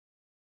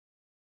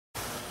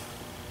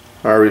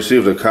I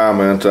received a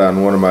comment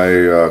on one of my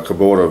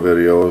Kubota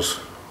videos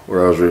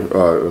where I was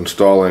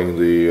installing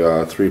the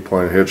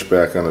 3-point hitch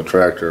back on the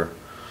tractor,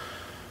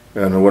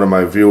 and one of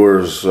my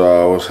viewers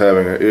was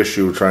having an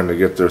issue trying to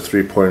get their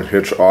 3-point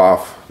hitch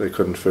off. They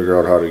couldn't figure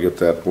out how to get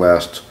that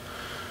last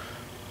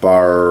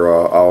bar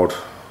out.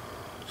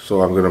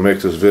 So I'm going to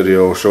make this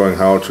video showing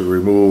how to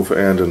remove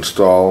and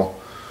install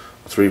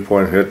a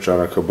 3-point hitch on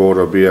a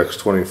Kubota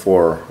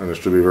BX24, and it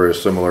should be very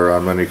similar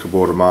on many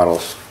Kubota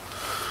models.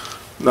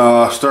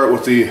 Now I'll start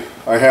with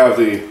I have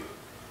the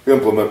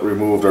implement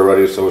removed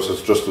already, so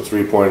it's just a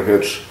 3-point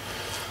hitch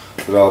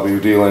that I'll be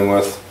dealing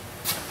with.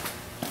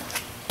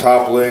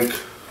 Top link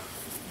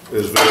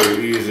is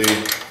very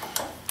easy.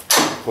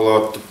 Pull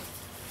out the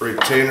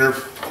retainer,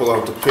 pull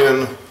out the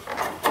pin,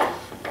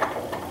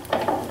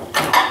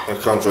 and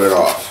it comes right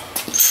off.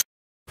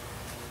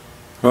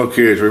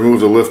 Okay, to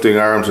remove the lifting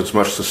arms, it's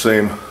much the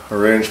same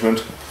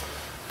arrangement.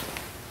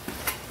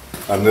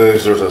 On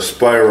these there's a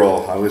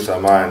spiral, at least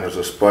on mine there's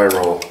a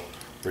spiral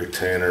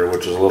retainer,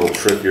 which is a little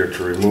trickier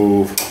to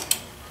remove.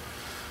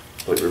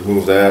 But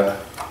remove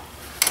that,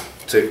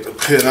 take the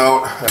pin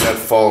out, and that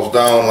falls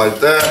down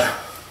like that.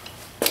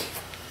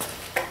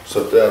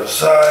 Set that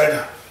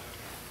aside.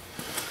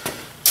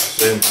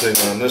 Same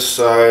thing on this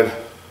side.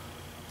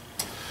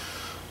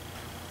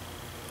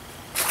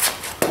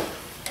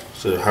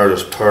 So the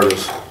hardest part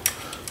is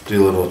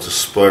dealing with the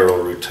spiral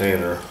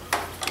retainer.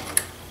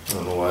 I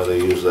don't know why they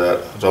use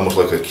that. It's almost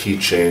like a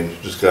keychain. You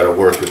just got to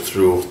work it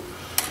through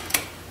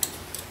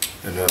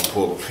and then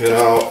pull the pin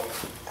out,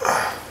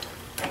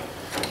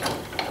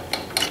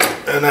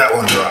 and that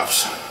one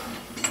drops.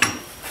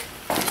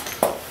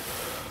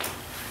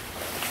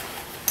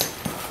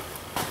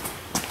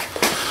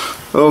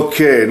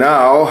 Okay,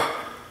 now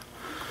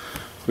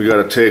we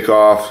got to take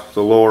off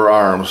the lower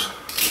arms.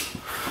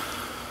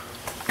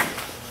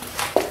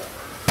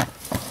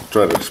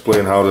 Try to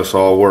explain how this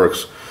all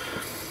works.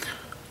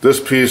 This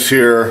piece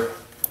here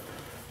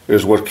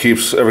is what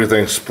keeps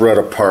everything spread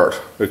apart.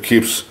 It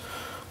keeps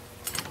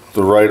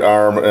the right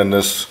arm and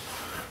this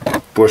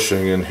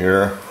bushing in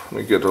here. Let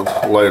me get a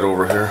light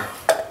over here.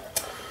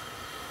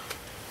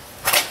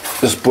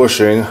 This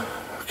bushing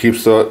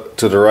keeps to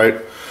the right,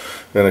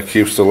 and it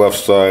keeps the left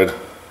side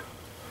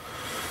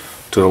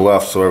to the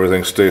left, so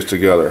everything stays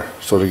together.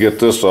 So to get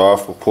this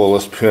off, we'll pull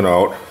this pin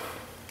out,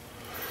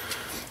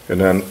 and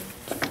then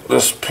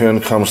this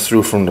pin comes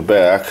through from the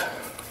back.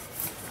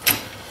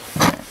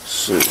 Let's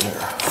see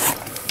here.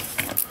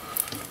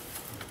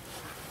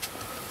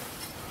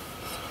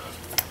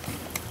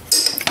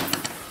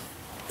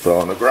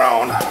 Fell on the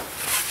ground.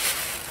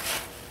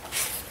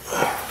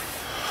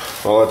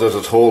 All it does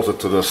is holds it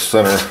to the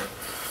center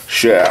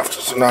shaft.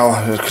 So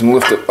now you can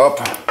lift it up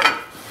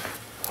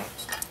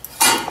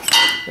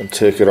and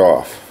take it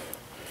off.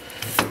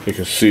 You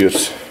can see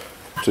it's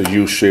a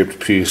U-shaped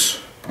piece,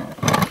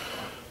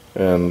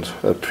 and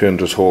that pin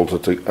just holds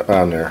it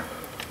on there.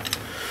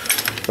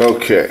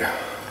 Okay.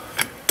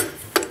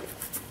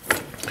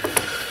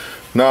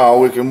 Now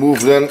we can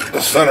move then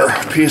the center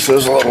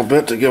pieces a little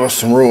bit to give us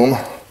some room.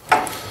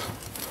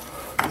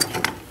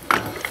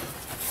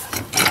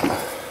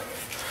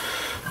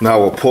 Now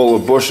we'll pull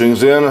the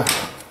bushings in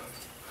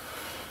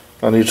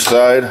on each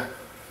side.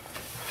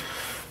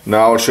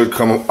 Now it should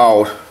come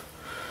out.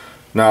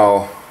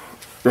 Now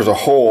there's a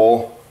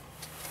hole.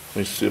 Let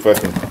me see if I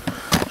can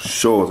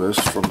show this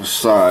from the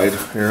side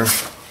here.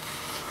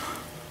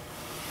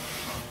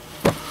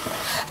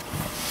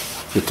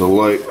 Get the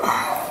light.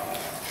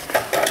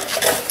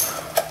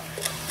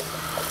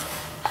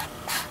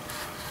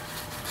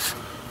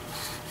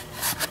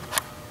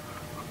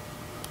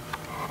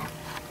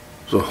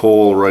 There's a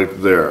hole right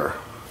there.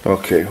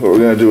 Okay, what we're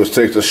going to do is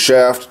take the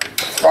shaft,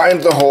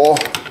 find the hole,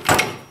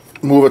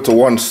 move it to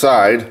one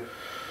side,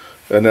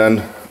 and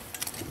then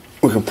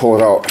we can pull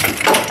it out.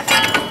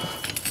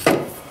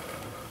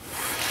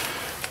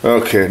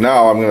 Okay,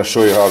 now I'm going to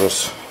show you how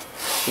this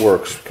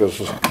works, because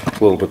it's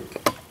a little bit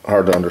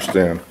hard to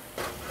understand.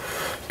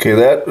 Okay,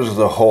 that is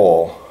the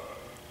hole.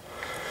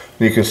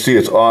 You can see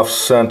it's off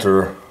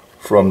center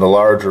from the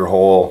larger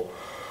hole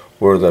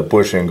where the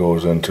bushing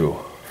goes into.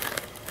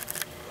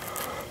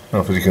 I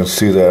don't know if you can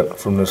see that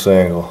from this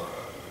angle,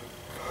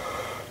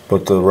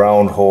 but the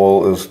round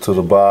hole is to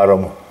the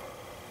bottom,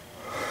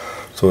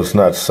 so it's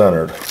not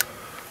centered.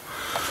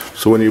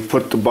 So when you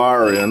put the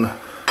bar in,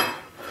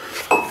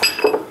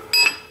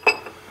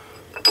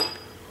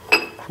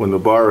 when the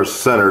bar is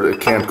centered, it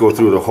can't go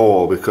through the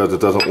hole because it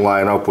doesn't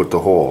line up with the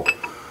hole.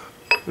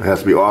 It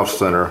has to be off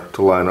center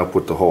to line up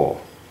with the hole.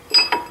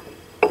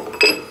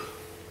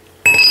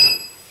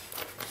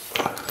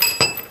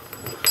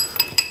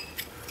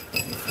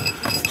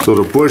 So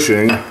the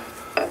bushing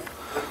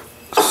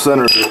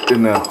centers it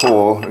in that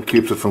hole and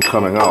keeps it from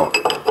coming out.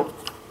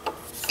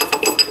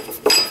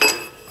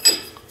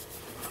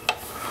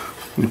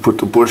 You put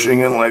the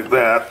bushing in like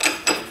that.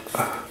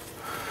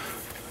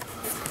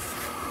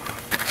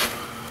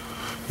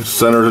 It's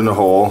centered in the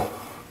hole.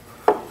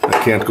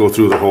 I can't go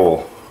through the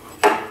hole.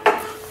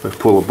 If I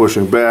pull the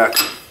bushing back,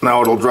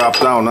 now it'll drop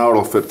down, now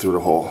it'll fit through the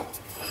hole.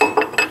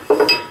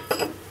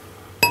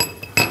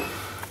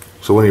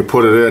 So when you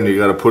put it in, you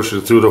got to push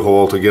it through the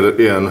hole to get it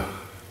in,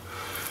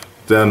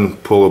 then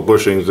pull the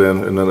bushings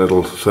in, and then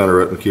it'll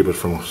center it and keep it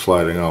from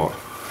sliding out.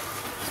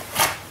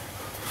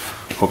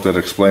 Hope that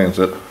explains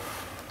it.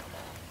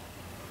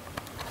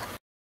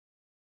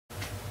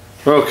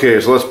 Okay,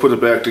 so let's put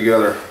it back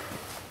together.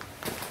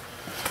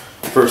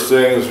 First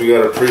thing is we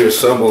got to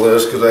pre-assemble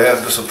this because I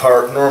had this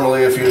apart.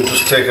 Normally if you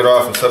just take it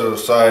off and set it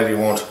aside, you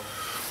won't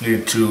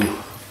need to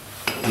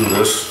do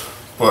this,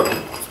 but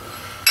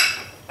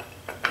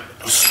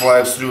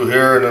slides through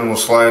here, and then we'll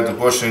slide the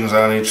bushings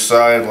on each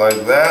side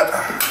like that,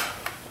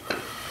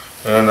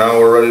 and now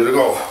we're ready to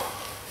go.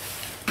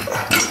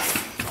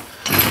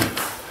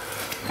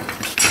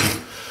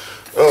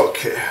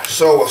 Okay,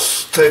 so we'll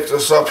take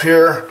this up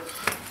here,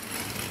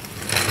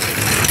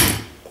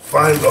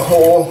 find the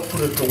hole,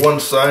 put it to one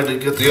side to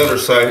get the other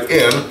side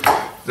in.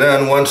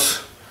 Then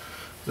once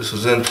this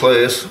is in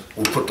place,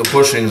 we'll put the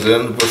bushings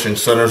in. The bushing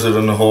centers it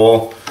in the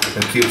hole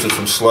and keeps it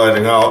from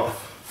sliding out.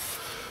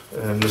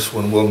 And this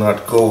one will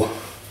not go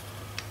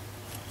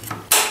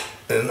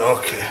in.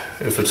 Okay,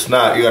 if it's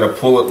not, you got to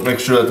pull it, make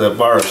sure that that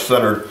bar is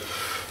centered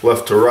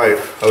left to right.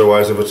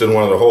 Otherwise, if it's in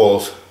one of the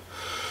holes,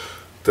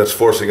 that's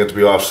forcing it to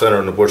be off center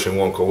and the bushing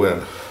won't go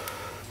in.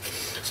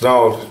 So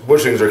now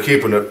bushings are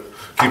keeping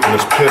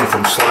this pin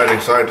from sliding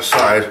side to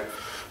side,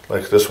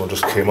 like this one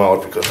just came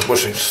out because the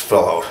bushings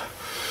fell out.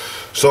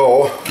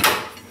 So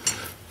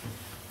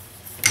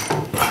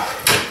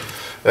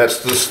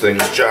that's this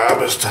thing's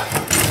job, is to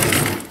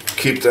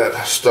keep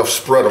that stuff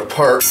spread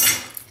apart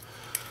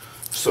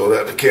so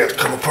that it can't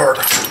come apart.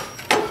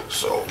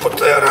 So put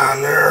that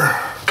on there.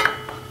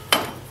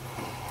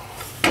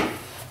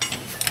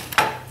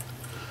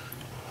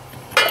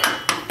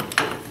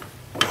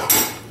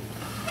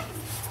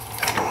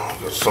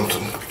 Got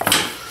something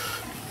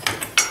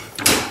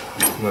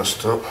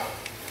messed up.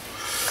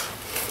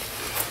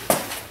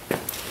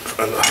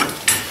 Trying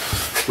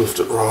to lift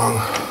it wrong.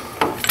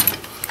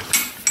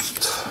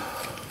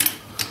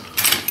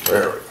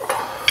 There we go.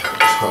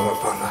 Hung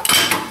up on the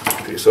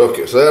piece.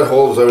 Okay, so that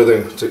holds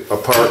everything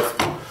apart.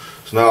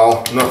 So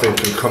now nothing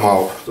can come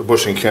out. The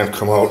bushing can't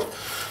come out.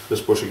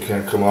 This bushing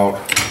can't come out.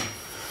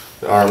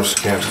 The arms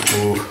can't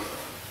move.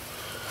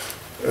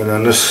 And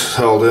then this is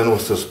held in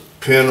with this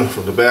pin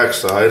from the back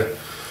side.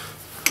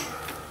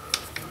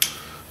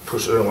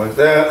 Push it in like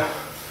that.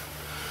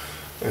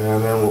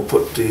 And then we'll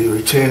put the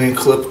retaining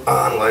clip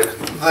on like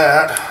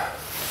that.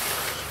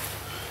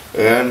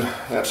 And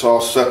that's all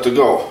set to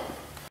go.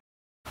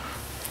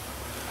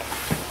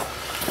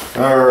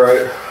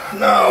 Alright,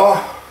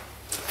 now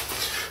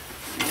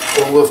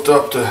we'll lift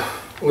up the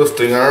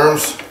lifting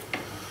arms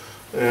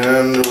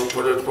and we'll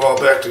put it all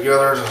back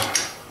together,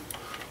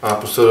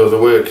 opposite of the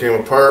way it came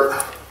apart.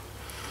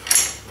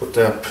 Put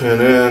that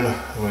pin in,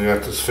 and we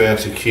got this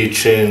fancy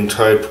keychain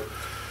type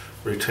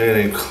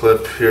retaining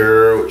clip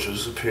here, which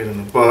is a pain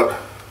in the butt.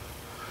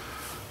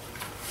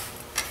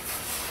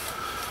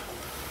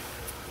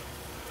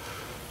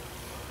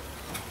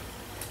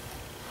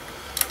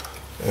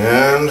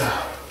 And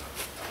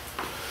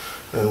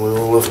then we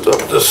will lift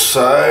up this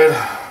side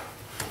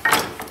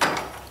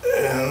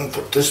and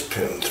put this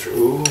pin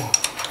through,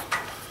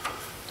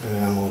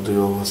 and we'll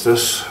deal with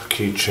this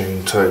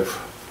keychain type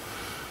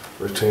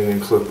retaining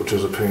clip, which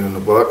is a pain in the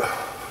butt.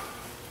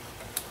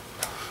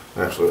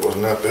 Actually, it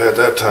wasn't that bad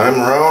that time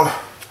around.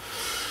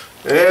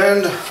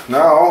 And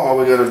now all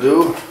we got to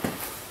do,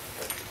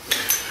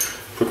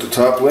 put the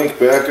top link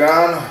back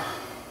on,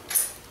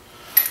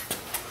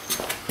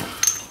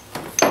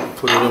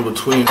 put it in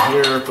between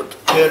here, put the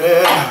pin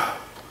in,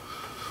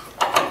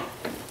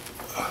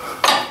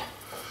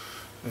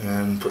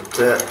 and put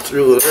that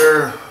through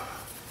there,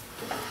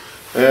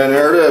 and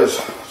there it is.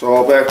 It's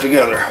all back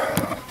together.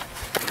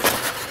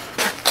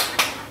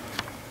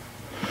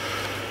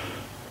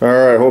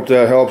 Alright, hope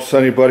that helps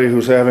anybody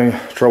who's having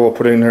trouble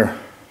putting their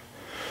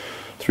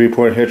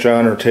 3-point hitch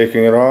on or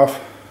taking it off.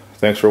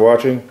 Thanks for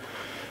watching.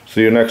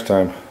 See you next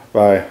time.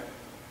 Bye.